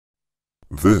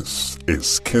This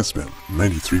is Kessben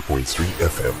 93.3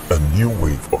 FM, a new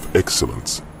wave of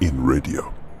excellence in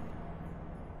radio.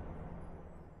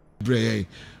 Kwame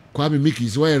Mekke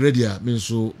is why ready means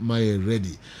so my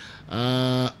ready.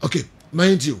 Okay,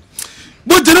 mind you.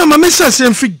 But then my message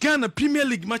in Ghana Premier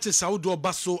League matches out do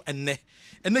baso and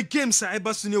the games are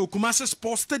baso near Kumasi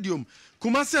Sports Stadium.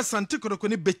 Kumasi Asante Kotoko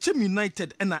Bechem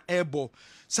United and airball.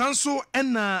 Sanso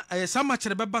and some match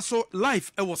at baso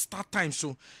live was start time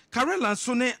so. Karela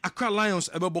Sone Accra Lions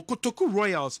about Kotoku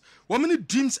Royals. 1 minute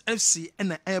Dreams FC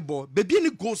and airball. Baby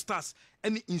any Gold Stars.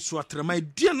 Any Insuatra, my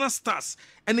Diana Stars,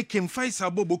 any Kemfai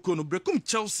Sabo Bokono, Brekum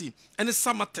Chelsea, any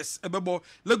Samates, Ebebo,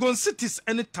 Legon Cities,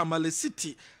 any Tamale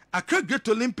City, Accra Great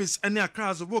Olympics, any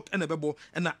Accra work, and Ebebo,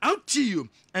 and out to you,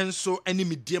 and so any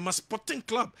Mediama Sporting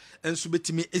Club, and so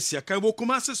betimi Asia, Kaiwo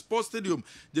Kumasi Sports Stadium,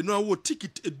 the no wo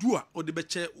ticket a dua or the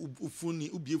beche ufuni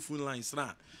ubiufun lines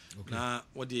na. Okay. Na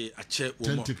what the ache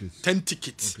 10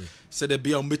 tickets. Okay. Said the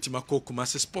be on betima ko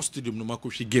Kumasi Sports Stadium no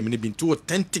makoshi game ni bin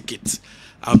 10 tickets.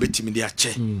 I'll bet him the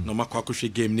ache no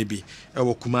makoshi game ni bi.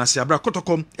 Ewo Kumasi abra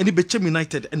kotokom any Bechem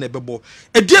United and Ebebo.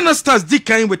 Diana Stars di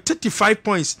kind with 35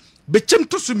 points. Bechem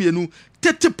Tosumienu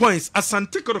 30 points.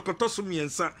 Asante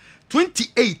Kotosumiensa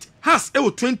 28 has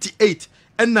 28.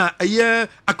 And a year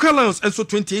Accra Lions and so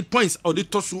 28 points or the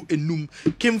Tosu enum.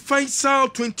 Kemfai Sal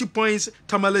 20 points,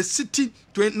 Tamale City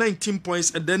 19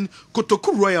 points, and then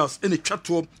Kotoku Royals in the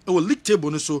chatwo our league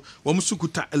table so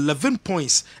Wamusukuta 11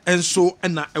 points, and so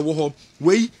and na ewo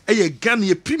way a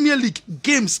Ghana Premier League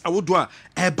games awodwa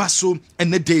ebaso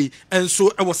and a day, and so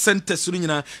our center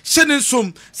sunina shedding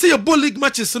some say your ball league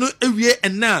matches no ewie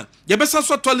and na your best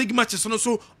so league matches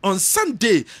so on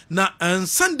Sunday na and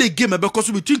Sunday game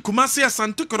because between Kumasi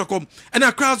Asante Kotoko and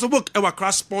Accra work our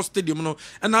Accra Sports Stadium no,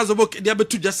 and as a work the other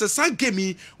two just a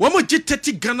game one more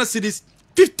 30 Ghana cedis,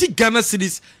 50 Ghana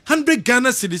cedis, 100 Ghana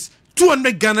cedis,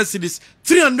 200 Ghana cedis,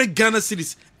 300 Ghana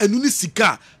cedis, and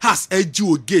Unisika has a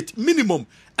dual gate minimum.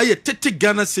 30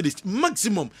 Ghana cedis,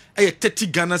 maximum 30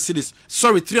 Ghana cedis.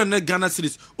 Sorry, 300 Ghana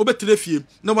cedis. Over to the field.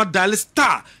 Now what dial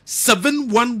star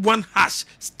 711 hash,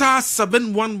 star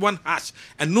 711 hash,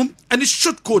 and no any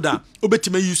short coder. Over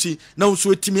to me you see now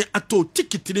so to me ato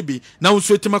ticket to be now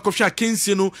so to my coffee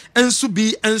Kinsino and so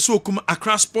be and so come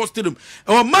across Sports Stadium.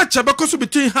 Our match because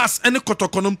between us and the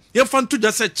Kotokonum. You fan to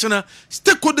just say China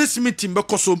stakeholders meeting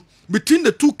because between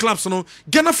the two clubs, no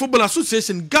Ghana Football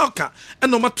Association, Galka,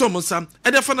 and Nomatomosa,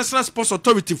 and the National Sports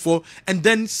Authority for, and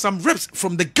then some reps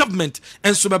from the government,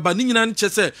 and so Babanina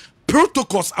Chese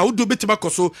protocols I would do better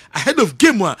because ahead of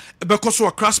game one because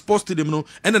across Sports Stadium no,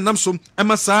 and then Namso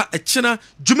Amasa a China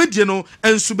Jumediano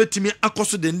and Subetimi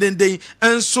Akoso den day,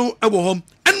 and so I will home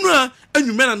and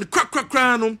you men and the crack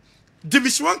no.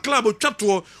 Division 1 club of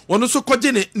Chatwo one also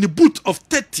kojene ni boot of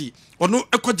 30 or no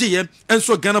ekoje and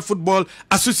so Ghana Football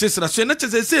Association so na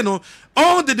chese say no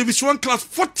all the Division 1 clubs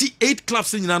 48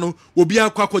 clubs in Nano will be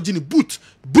akwaje ni boot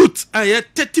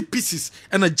 30 pieces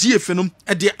and a GFN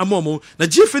at the amomo na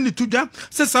GFN tuja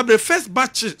says the first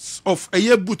batches of a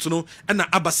year boot no and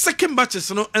about second batches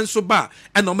no and so ba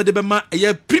and no de bema a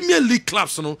year Premier League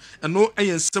clubs no and no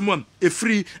a someone a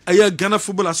free a year Ghana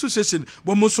Football Association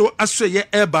but most so ye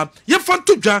eba ye fan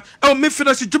tuja our me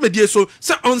finish jumedie so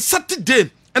say on Saturday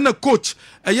and a coach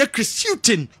a year Chris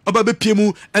Houghton oba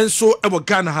piemu and so our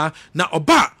Ghana ha na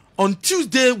oba on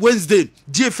Tuesday, Wednesday,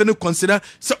 GFN consider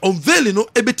se unveiling no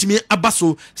ebetimi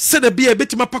abaso said the be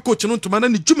ebetima pako chino to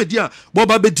manani jumedia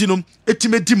boba bedinum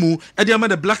etimedimu ediama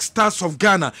the Black Stars of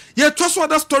Ghana. Ye trust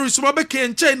other stories so babeke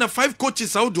and China 5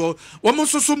 coaches outdoor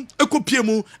wamososum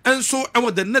ekopiemu and so our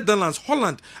the Netherlands,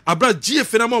 Holland abra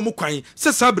GFN ama mukwan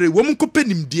se sabre wamukope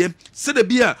nimdie said the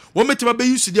bia wametima be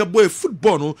use their boy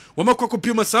football no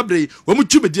wamakopiema sabre wamu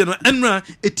jumedia no enra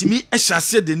etimi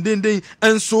ehase den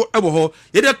and so ewo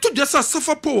ye just a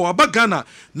suffer power bagana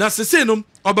na sese no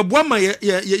obaboama ye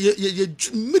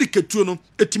miriketu no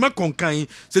etima konkan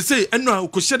sese eno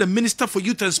ko the Minister for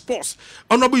Youth and Sports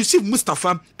Honorable Yusuf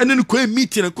Mustafa enen ko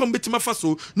meeting ko betima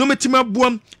faso no metima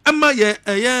boam ama ye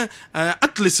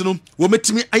athletes no wo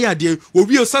metimi ayade wo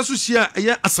wi osaso hia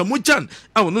ye Asamojan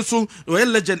no so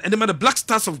legend and the Black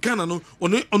Stars of Ghana no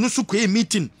ono so ko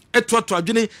meeting eto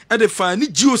adwene edefa ni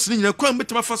gios ni nyina kwa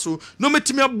metima faso no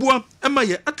metimi aboa ema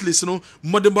ye athletes no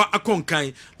modeba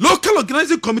akonkan local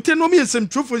organizing committee no me ensem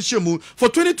trofo shemu for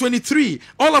 2023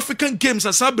 All African Games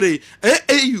asabre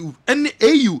AU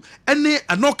ene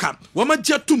anoka wama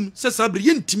giatum se sabre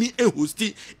yentimi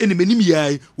hosti enemenim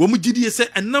yai wamu gidie se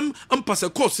enam ampase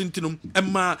course ntinum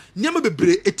ema nyama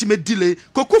bebre etime delay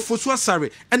kokofo so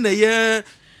asare ene ye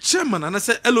chairman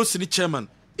anase LOC ni chairman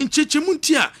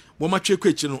inchechemuntia Wama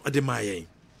chekwe chino ademaye.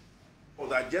 Or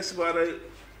that just about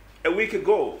a week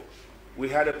ago, we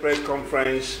had a press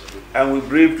conference and we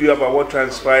briefed you about what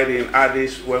transpired in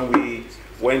Addis when we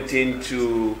went in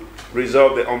to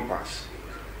resolve the impasse.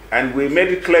 And we made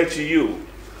it clear to you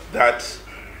that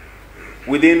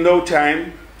within no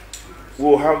time,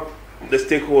 we'll have the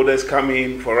stakeholders come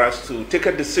in for us to take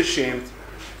a decision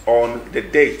on the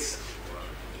dates.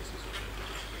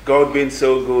 God being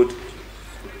so good,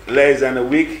 less than a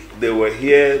week, they were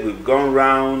here, we've gone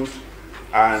round,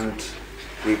 and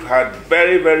we've had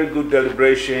very, very good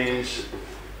deliberations.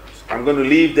 I'm going to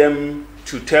leave them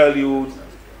to tell you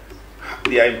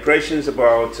their impressions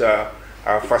about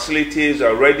our facilities,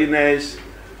 our readiness,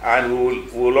 and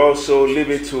we'll also leave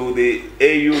it to the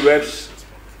AU reps,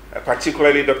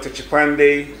 particularly Dr.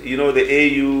 Chipande. You know,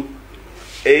 the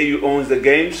AU owns the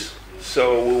games,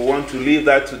 so we want to leave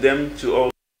that to them to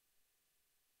all.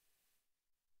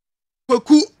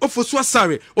 Ku ofoswa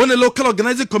sare on the local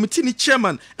organizing committee ni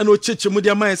chairman and o cheche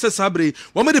mudia ma ese sabre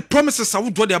wo me the promises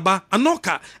awodo de aba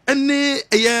anoka ene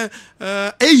eye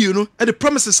ayu no e the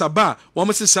promises aba wo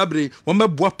me se sabre wo me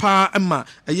boa pa ema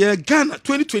eye Ghana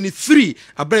 2023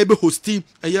 abra be hosti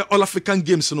eye All African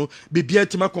Games no bibia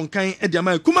tima konkan e dia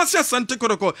ma Kumasi Asante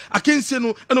Kodoko akensie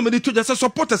no eno me de toja se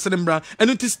supporters ne mbra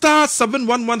eno ti star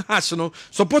 711 hash no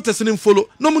supporters ne follow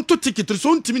no mo to ticket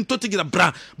so ntimi to ticket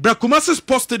bra Kumasi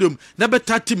Sports Stadium na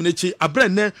beta team ne chi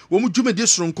abrenne wo mu dwumade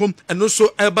soronkom eno so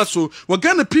eba so wo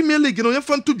Ghana Premier League no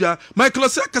yefan tudwa Michael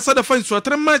Ose akasa da fan so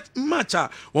atre match a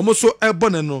wo mo so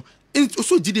ebone no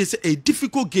so gide say a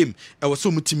difficult game e wo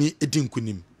so mutimi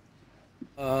edinkunim.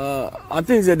 I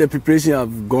think that the preparation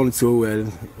have gone so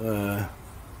well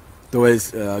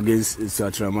towards against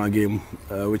Suatrama game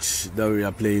which that we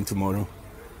are playing tomorrow.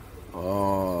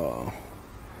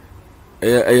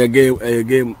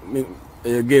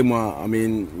 A game. I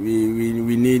mean,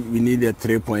 we need the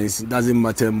 3 points. It doesn't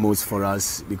matter most for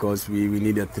us because we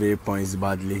need the 3 points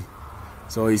badly.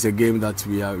 So it's a game that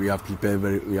we are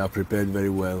prepared very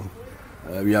well.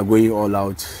 We are going all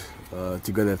out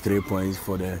to get the 3 points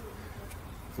for the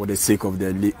sake of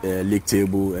the league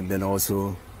table, and then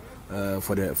also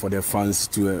for the fans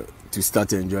to start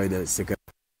to enjoy the second.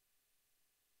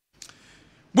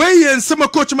 Wey and some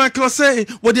coach Michael say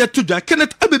what they are to that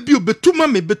Kenneth Abebu betuma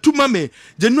me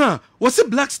Genua was a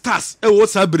Black Stars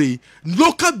was Sabri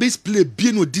local base play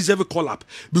being no deserve a call up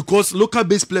because local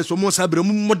base players almost Sabri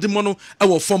mono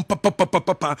our form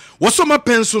papa was some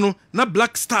pension na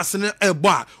Black Stars in a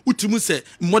bar utimu say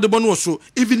modern also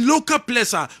even local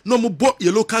players are no more bought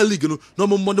your local league no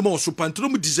more modern so pantro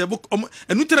deserve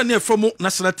and neutral near from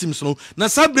national teams no na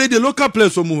Sabri the local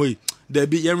players so way there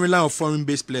be rely on foreign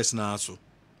based players now so.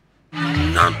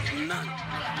 None.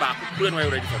 But when we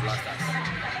ready for Black Stars?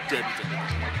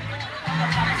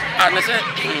 And I said,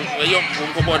 you're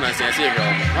born and say, 1,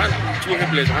 2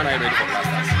 players, and I ready for Black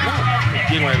Stars. No,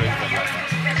 again, why ready for Black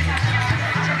Stars?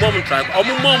 Mom tribe,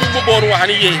 mom born 1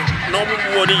 year, no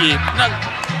more 1 year.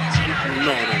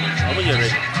 No, I'm ready.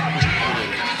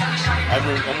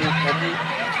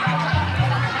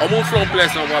 I'm from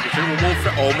place now, I'm from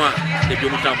Oma, the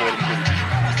Biomita board.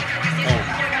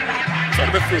 So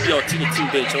I'm afraid you're team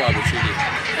bench or I will show you.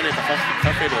 And if I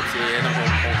afraid of say, and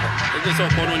I'm just so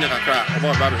corner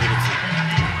about Baby.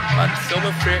 But so I'm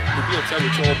afraid to be a child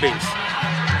with your bench.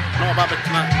 No, Baby,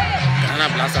 and I'm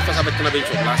blast. First, I'm a bench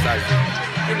of blast.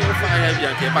 And you'll find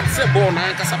Bianca, but say born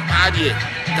and as a party.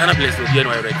 Ghana place will be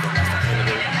anywhere ready for blast.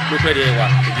 Look where they are,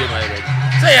 be anywhere ready.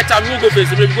 Say a time, go face,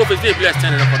 maybe go face, they bless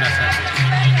 10 and upon us.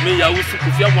 Me, I will see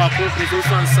if you have more confidence,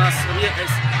 also and sass.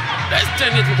 Let's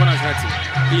turn it to Konasati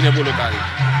in a locally.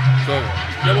 So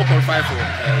you will qualify for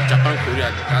Japan, Korea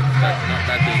that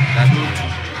day. That's no two.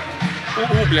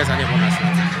 Who bless and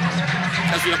Konasati?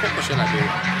 As we are question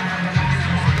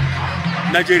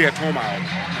Nigeria, Toma, and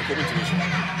competition.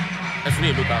 As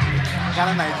we look at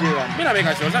Ghana, Nigeria. Me na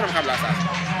make sure that I'm last.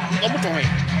 I'm not going.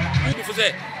 Who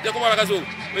say they come out as well?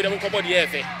 We don't come out the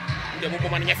FA. They won't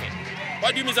come on the FA.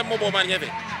 What do you mean some more money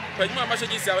FA? But you must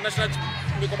say national.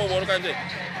 We come over and say,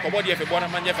 come on, if you want a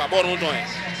man, you have a born on doing.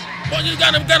 But you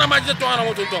can't manage to turn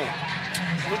out to do.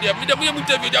 We have many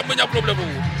problems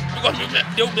because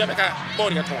they will be a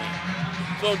body at home.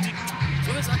 So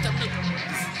let's look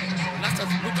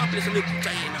up and look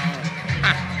China.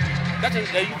 That is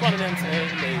the Ukrainian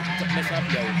national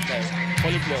player,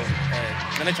 volley player,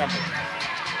 the champion.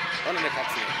 One of the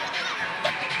captain.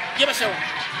 But give us your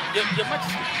match.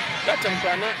 That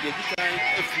Ghana, the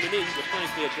if the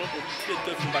points they drop,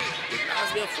 but the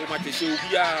last year for my show,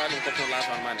 we are no couple last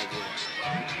one man again.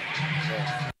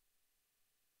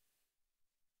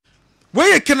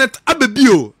 Where Kenneth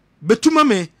Abebu betuma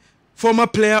me former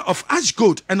player of Ash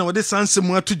Gold, and our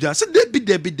Sansemua to just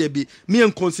Debbie. Me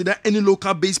and consider any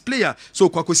local based player. So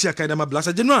Kwakosia Kaidama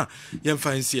Blasa Genoa,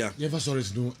 Yemfansia. Never sorry,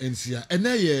 no NCA. And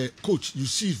now, coach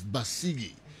Yusuf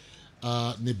Basigi,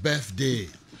 the birthday.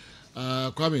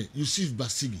 Kwame, Yusuf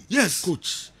Basigi. Yes.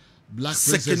 Coach. Black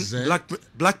second Princesses.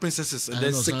 Black Princesses. And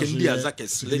then second year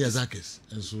Zakes.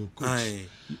 And so, coach.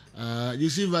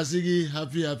 Yusuf Basigi,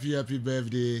 happy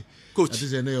birthday. Coach. That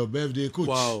is your birthday, coach.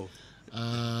 Wow.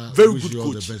 Very good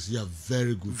coach. Yeah,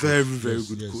 very good. Very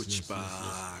good coach.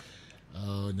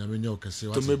 Nyamenyo kase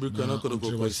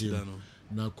wati.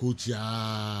 Na coach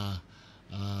ya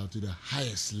to the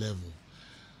highest level.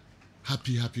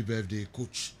 Happy birthday,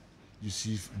 coach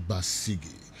Yusuf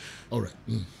Basigi. All right.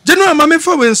 General Mame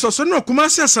Fawen so no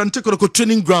Kumasi Asante Koroko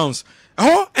training grounds.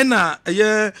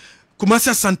 Kumasi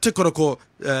Asante Koroko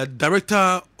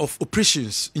director of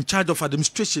operations in charge of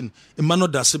administration Emmanuel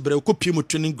Dasebre ko PM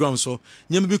training grounds so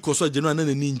nyame bi ko so general na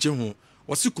ni nje ho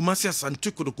wasi Kumasi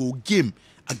Asante Koroko game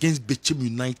against Bechem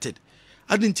United.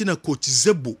 Adentina coach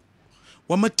Zebo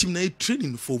wama team na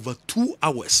training for over 2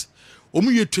 hours.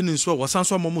 Omu ye training so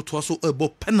wasanso amomo to so ebo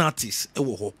penalties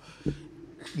ewo ho.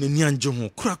 Neni anje ho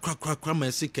kra ma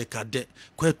ese kekade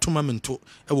kwa tournament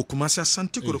ewo Kumasi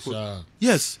Asante Koroko.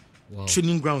 Yes. Wow.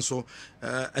 Training ground so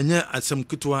anya asem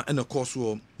kitwa and a course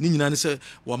wo ni nyina ne se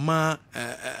wama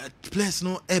players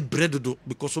no e bredo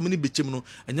because so many bechem no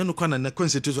anya no kwa na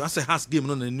concentrate so as a has game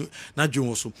no na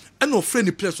dwon so and no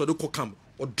friendly players so dey come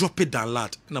or drop it down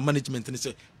lad na management ne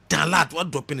say down lad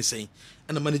what drop in say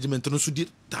and the management no so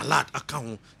did down lad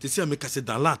account they say make say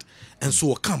down lad and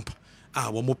so camp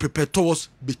we more prepare towards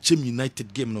Bechem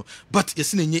United game no but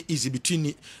yes na easy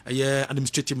between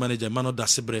administrative manager Emmanuel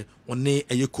Dasebre one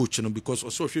a coach no because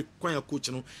also if kwanya coach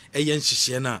no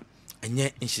nhihye na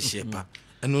enye nhihye pa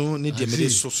eno ne de me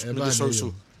so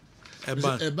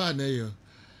eba na yo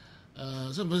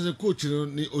some coach no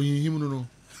ni oyinhim no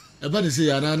eba de say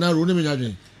ya na ro ne me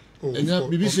nwadwen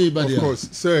of course,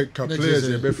 sir, players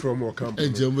are from our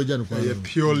company.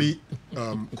 Purely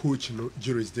coach no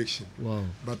jurisdiction. Wow.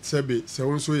 But Sebi,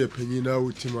 so also a penina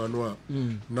with Timanoa.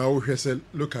 Now he said,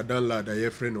 look at that lad, a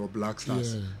friend or Black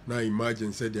Stars. Now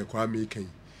imagine said the Kwame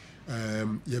King.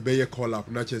 You better call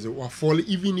up, not as a fall,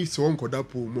 even if someone could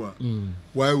up more.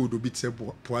 Why would you be said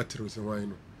Poitros and why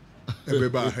no?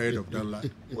 Everybody heard of that lad.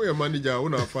 We are manager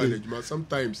on our file,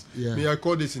 sometimes may I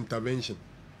call this intervention.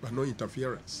 But no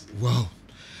interference. Wow.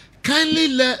 Kindly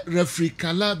let referee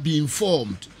Kala be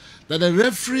informed that the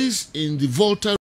referees in the Volta